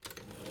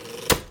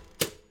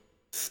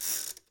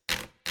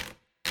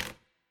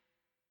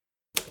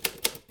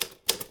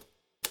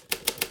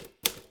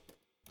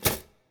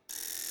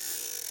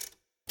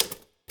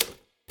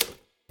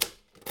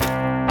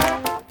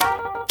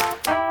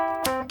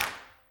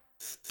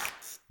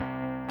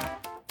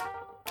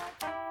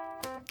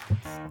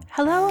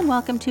Hello and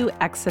welcome to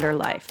Exeter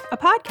Life, a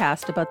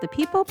podcast about the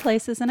people,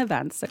 places, and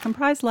events that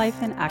comprise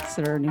life in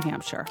Exeter, New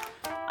Hampshire.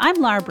 I'm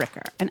Laura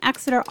Bricker, and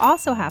Exeter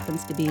also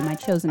happens to be my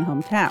chosen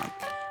hometown.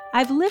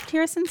 I've lived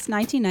here since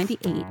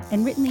 1998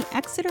 and written the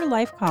Exeter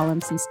Life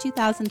column since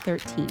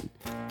 2013.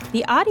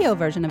 The audio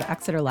version of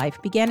Exeter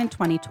Life began in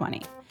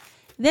 2020.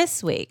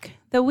 This week,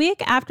 the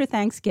week after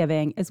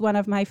Thanksgiving, is one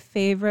of my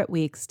favorite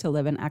weeks to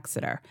live in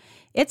Exeter.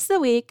 It's the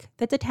week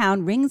that the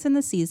town rings in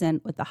the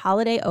season with the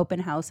holiday open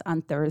house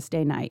on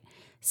Thursday night.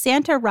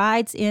 Santa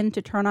rides in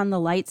to turn on the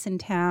lights in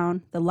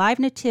town. The live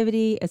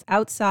nativity is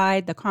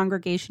outside the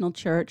Congregational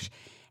Church.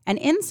 And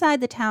inside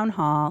the town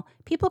hall,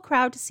 people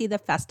crowd to see the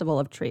Festival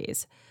of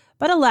Trees.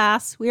 But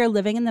alas, we are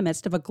living in the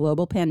midst of a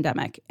global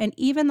pandemic, and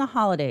even the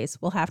holidays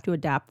will have to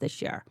adapt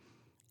this year.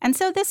 And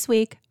so this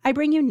week, I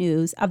bring you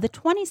news of the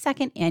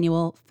 22nd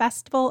Annual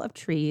Festival of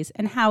Trees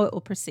and how it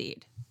will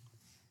proceed.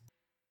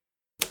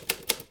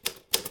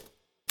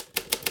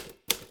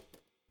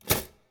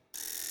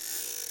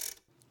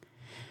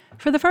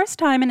 For the first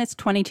time in its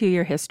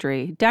 22-year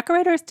history,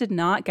 decorators did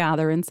not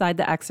gather inside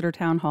the Exeter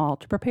Town Hall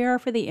to prepare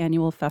for the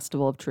annual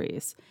Festival of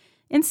Trees.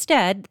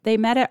 Instead, they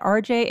met at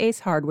RJ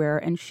Ace Hardware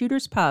and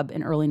Shooter's Pub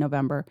in early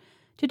November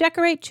to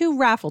decorate 2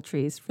 raffle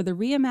trees for the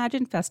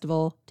reimagined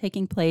festival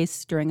taking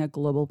place during a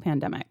global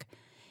pandemic.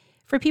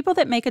 For people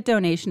that make a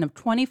donation of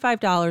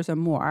 $25 or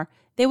more,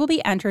 they will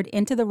be entered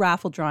into the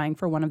raffle drawing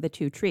for one of the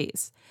 2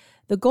 trees.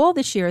 The goal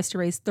this year is to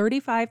raise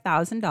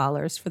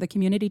 $35,000 for the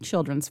Community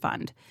Children's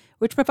Fund,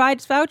 which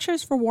provides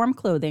vouchers for warm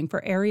clothing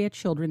for area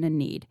children in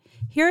need.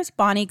 Here's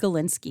Bonnie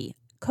Galinsky,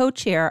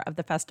 co-chair of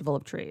the Festival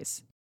of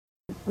Trees.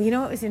 Well, you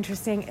know what was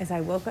interesting is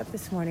I woke up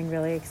this morning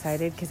really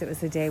excited because it was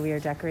the day we are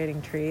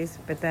decorating trees,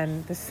 but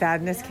then the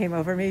sadness came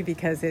over me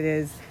because it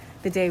is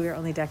the day we are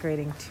only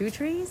decorating 2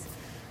 trees.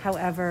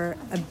 However,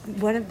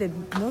 one of the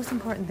most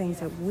important things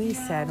that we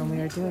said when we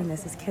were doing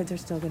this is kids are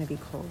still going to be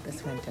cold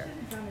this winter,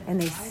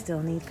 and they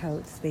still need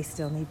coats, they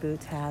still need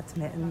boots, hats,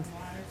 mittens,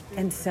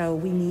 and so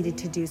we needed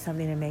to do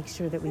something to make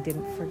sure that we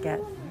didn't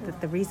forget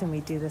that the reason we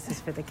do this is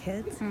for the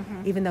kids,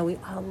 even though we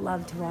all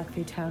love to walk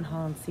through Town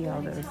Hall and see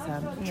all those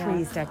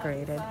trees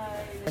decorated.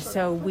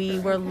 So we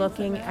were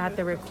looking at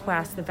the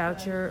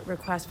voucher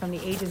request from the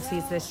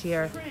agencies this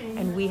year,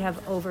 and we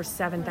have over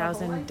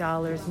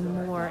 $7,000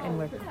 more in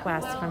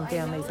requests from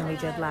families than we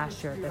did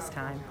last year at this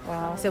time.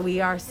 Wow. So we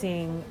are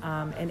seeing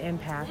an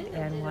impact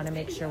and want to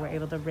make sure we're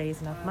able to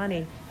raise enough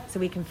money so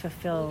we can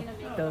fulfill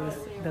those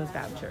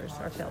vouchers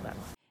or fill them.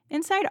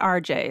 Inside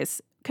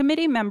RJ's,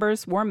 committee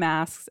members wore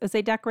masks as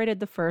they decorated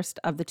the first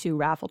of the 2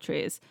 raffle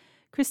trees.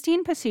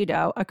 Christine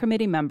Pasido, a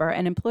committee member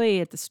and employee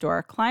at the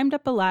store, climbed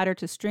up a ladder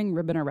to string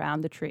ribbon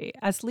around the tree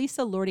as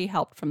Lisa Lordy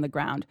helped from the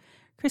ground.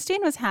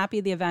 Christine was happy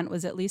the event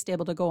was at least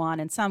able to go on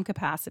in some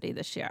capacity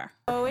this year.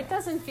 Oh, it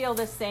doesn't feel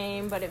the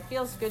same, but it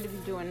feels good to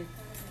be doing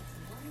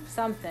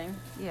something.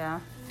 Yeah.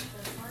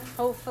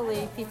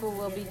 Hopefully people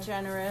will be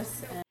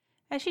generous.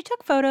 As she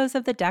took photos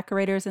of the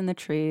decorators and the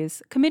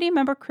trees, committee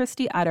member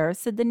Christy Utter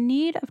said the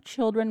need of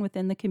children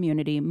within the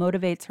community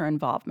motivates her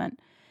involvement.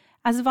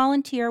 As a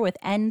volunteer with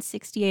End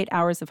 68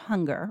 Hours of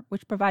Hunger,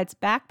 which provides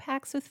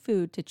backpacks with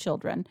food to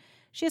children,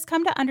 she has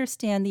come to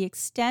understand the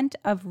extent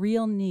of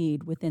real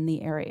need within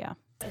the area.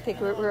 I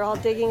think we're all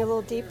digging a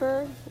little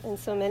deeper in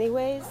so many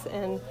ways,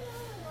 and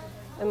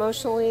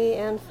emotionally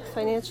and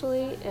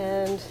financially,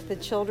 and the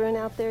children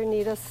out there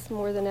need us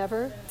more than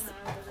ever.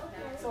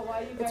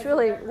 It's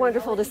really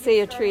wonderful to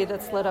see a tree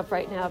that's lit up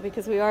right now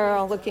because we are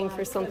all looking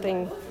for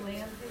something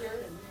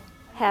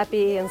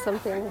happy and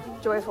something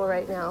joyful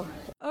right now.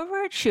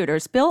 Over at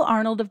Shooter's, Bill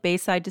Arnold of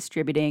Bayside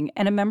Distributing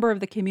and a member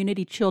of the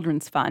Community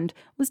Children's Fund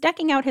was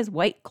decking out his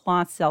White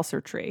Claw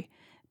seltzer tree.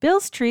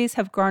 Bill's trees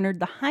have garnered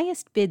the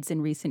highest bids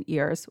in recent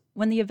years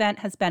when the event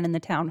has been in the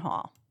town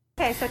hall.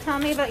 Okay, so tell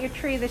me about your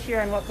tree this year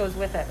and what goes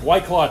with it.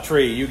 White Claw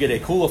tree, you get a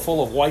cooler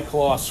full of White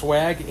Claw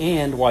swag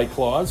and White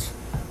Claws,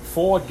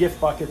 4 gift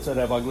buckets that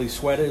have ugly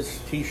sweaters,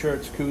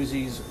 t-shirts,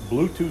 koozies,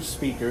 Bluetooth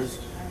speakers,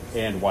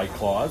 and White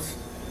Claws,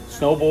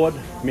 snowboard,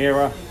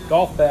 mirror,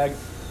 golf bag,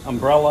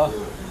 umbrella,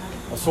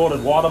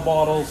 assorted water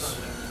bottles,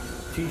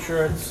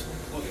 t-shirts,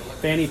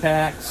 fanny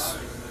packs,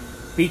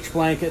 beach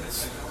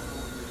blankets,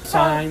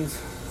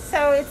 signs.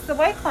 So it's the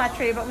White Claw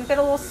tree, but we've got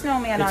a little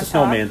snowman on top. It's a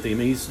snowman theme.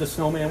 He's the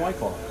snowman White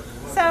Claw.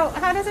 So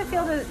how does it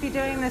feel to be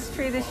doing this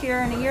tree this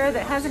year in a year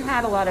that hasn't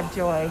had a lot of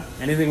joy?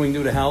 Anything we can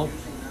do to help,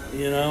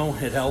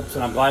 it helps.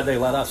 And I'm glad they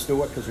let us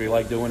do it because we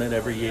like doing it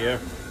every year.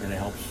 And it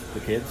helps the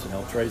kids. It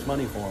helps raise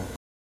money for them.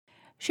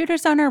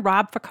 Shooter's owner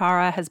Rob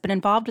Ficara has been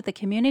involved with the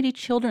Community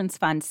Children's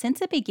Fund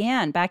since it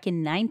began back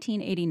in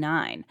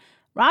 1989.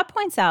 Rob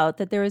points out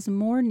that there is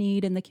more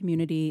need in the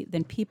community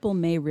than people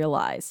may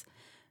realize.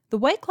 The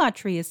White Claw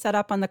tree is set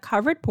up on the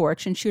covered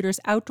porch in Shooter's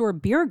outdoor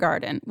beer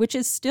garden, which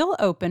is still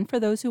open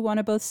for those who want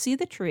to both see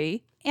the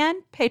tree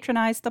and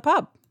patronize the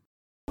pub.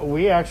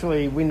 We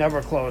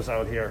never close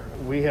out here.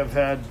 We have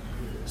had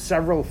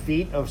several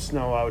feet of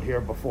snow out here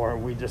before.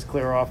 We just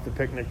clear off the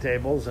picnic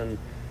tables and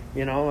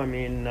You know, I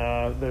mean,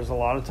 there's a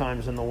lot of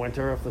times in the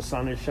winter, if the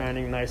sun is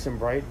shining nice and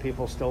bright,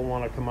 people still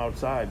want to come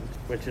outside,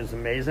 which is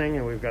amazing.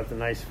 And we've got the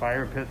nice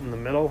fire pit in the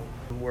middle.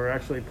 We're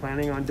actually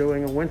planning on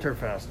doing a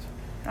Winterfest.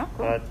 Oh,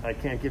 cool. But I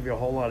can't give you a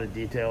whole lot of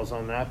details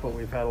on that, but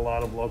we've had a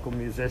lot of local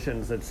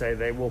musicians that say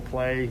they will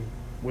play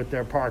with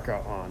their parka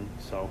on.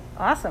 So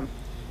Awesome.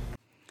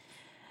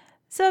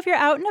 So if you're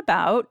out and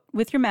about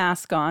with your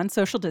mask on,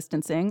 social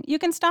distancing, you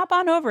can stop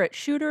on over at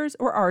Shooters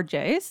or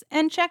RJ's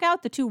and check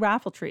out the 2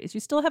 raffle trees. You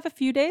still have a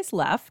few days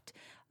left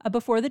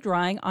before the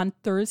drawing on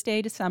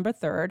Thursday, December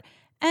 3rd.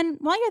 And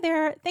while you're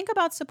there, think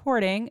about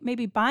supporting,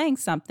 maybe buying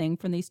something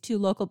from these 2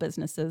 local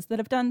businesses that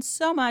have done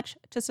so much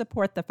to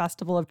support the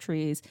Festival of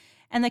Trees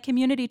and the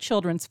Community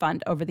Children's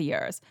Fund over the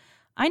years.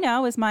 I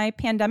know as my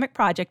pandemic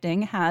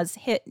projecting has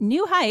hit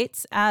new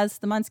heights as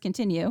the months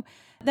continue,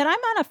 that I'm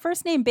on a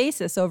first-name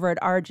basis over at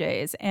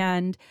RJ's,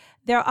 and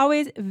they're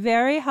always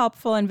very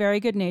helpful and very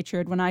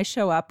good-natured when I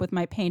show up with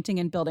my painting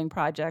and building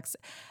projects.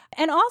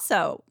 And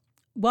also,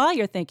 while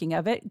you're thinking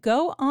of it,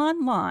 go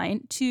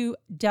online to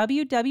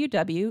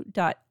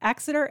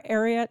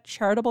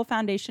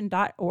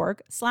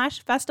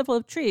www.exeterareacharitablefoundation.org/Festival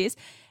of Trees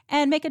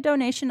and make a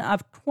donation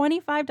of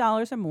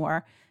 $25 or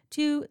more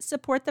to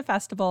support the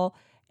festival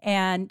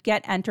and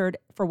get entered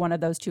for one of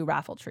those 2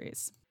 raffle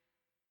trees.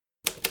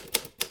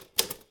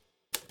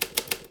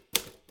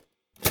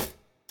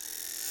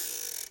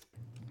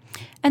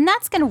 And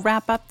that's going to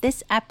wrap up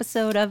this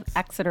episode of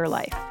Exeter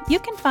Life. You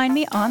can find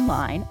me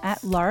online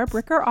at Laura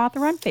Bricker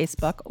Author on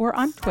Facebook or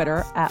on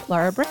Twitter at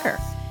Laura Bricker.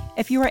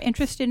 If you are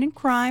interested in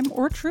crime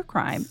or true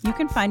crime, you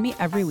can find me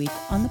every week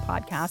on the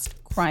podcast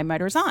Crime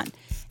Writers On.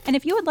 And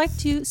if you would like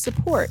to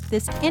support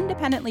this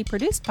independently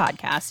produced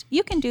podcast,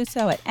 you can do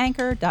so at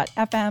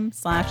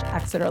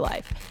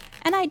anchor.fm/ExeterLife.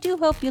 And I do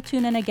hope you'll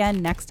tune in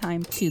again next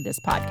time to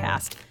this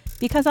podcast,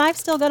 because I've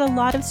still got a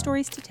lot of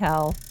stories to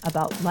tell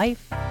about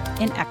life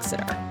in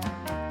Exeter.